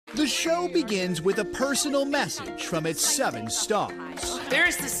The show begins with a personal message from its 7 stars. There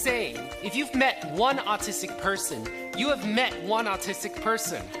is the saying, if you've met one autistic person, you have met one autistic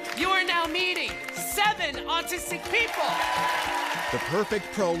person. You are now meeting 7 autistic people. The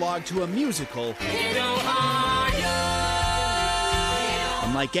perfect prologue to a musical In Ohio.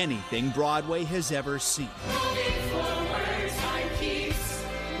 unlike anything Broadway has ever seen.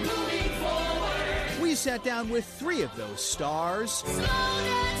 We sat down with 3 of those stars.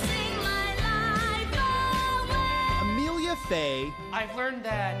 Amelia Faye. I've learned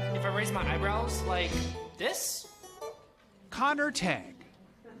that if I raise my eyebrows like this, Connor Tang.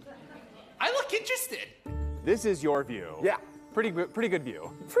 I look interested. This is your view. Yeah. Pretty good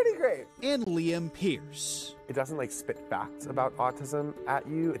view. Pretty great. And Liam Pierce. It doesn't like spit facts about autism at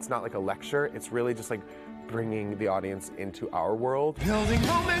you. It's not like a lecture. It's really just like bringing the audience into our world. Building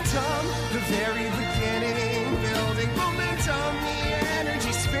momentum, the very beginning. Building momentum, the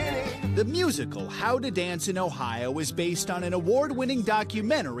energy spinning. The musical How to Dance in Ohio is based on an award-winning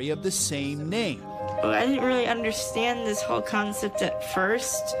documentary of the same name. I didn't really understand this whole concept at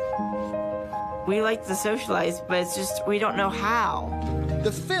first. We like to socialize, but it's just we don't know how.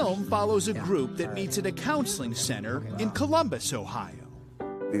 The film follows a group that meets at a counseling center in Columbus, Ohio.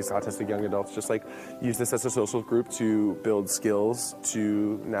 These autistic young adults just like use this as a social group to build skills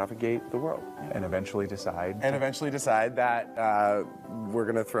to navigate the world. And eventually decide. that we're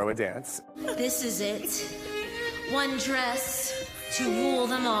gonna throw a dance. This is it. One dress to rule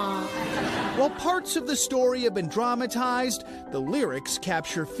them all. While parts of the story have been dramatized, the lyrics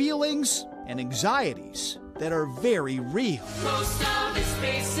capture feelings and anxieties that are very real. Most of the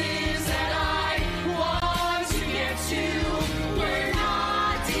spaces that I want to get to were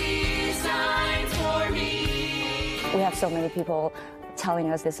not designed for me. We have so many people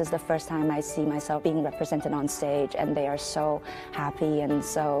telling us this is the first time I see myself being represented on stage, and they are so happy and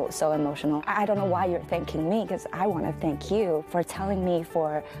so emotional. I don't know why you're thanking me, because I want to thank you for telling me,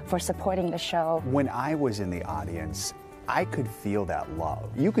 for supporting the show. When I was in the audience, I could feel that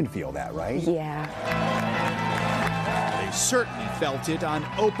love. You can feel that, right? Yeah. They certainly felt it on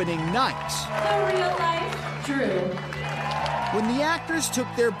opening night. The real life Drew. When the actors took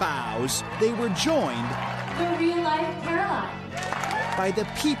their bows, they were joined The real life Caroline. by the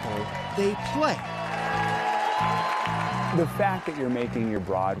people they play. The fact that you're making your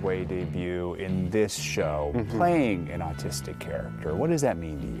Broadway debut in this show, playing an autistic character, what does that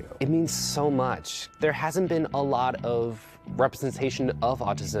mean to you? It means so much. There hasn't been a lot of representation of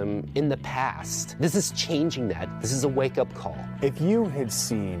autism in the past. This is changing that. This is a wake-up call. If you had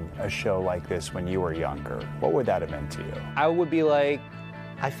seen a show like this when you were younger, what would that have meant to you? I would be like,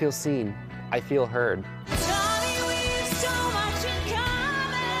 I feel seen. I feel heard.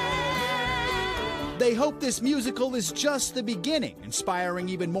 They hope this musical is just the beginning, inspiring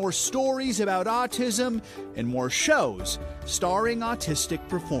even more stories about autism and more shows starring autistic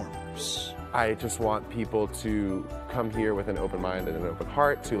performers. I just want people to come here with an open mind and an open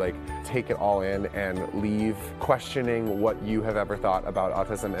heart to like take it all in and leave questioning what you have ever thought about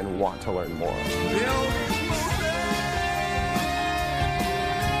autism and want to learn more.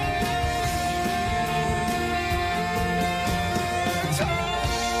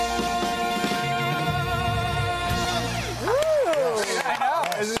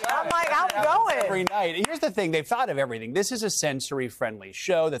 Every night. Here's the thing, they've thought of everything. This is a sensory-friendly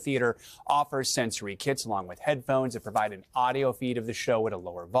show. The theater offers sensory kits along with headphones that provide an audio feed of the show at a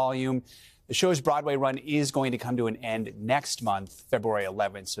lower volume. The show's Broadway run is going to come to an end next month, February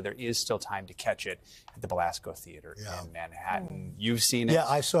 11th, so there is still time to catch it at the Belasco Theater in Manhattan. You've seen it? Yeah,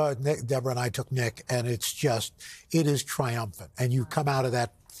 I saw it. Nick, Deborah and I took Nick, and it is triumphant. And you come out of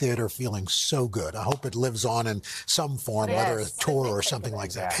that theater feeling so good. I hope it lives on in some form, whether a tour or something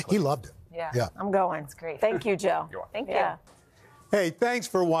like that. He loved it. Yeah, I'm going. It's great. Thank you, Joe. Thank you. Hey, thanks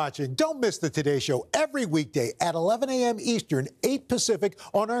for watching. Don't miss the Today Show every weekday at 11 a.m. Eastern, 8 Pacific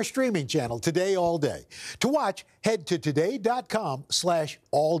on our streaming channel, Today All Day. To watch, head to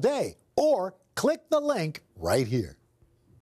today.com/allday or click the link right here.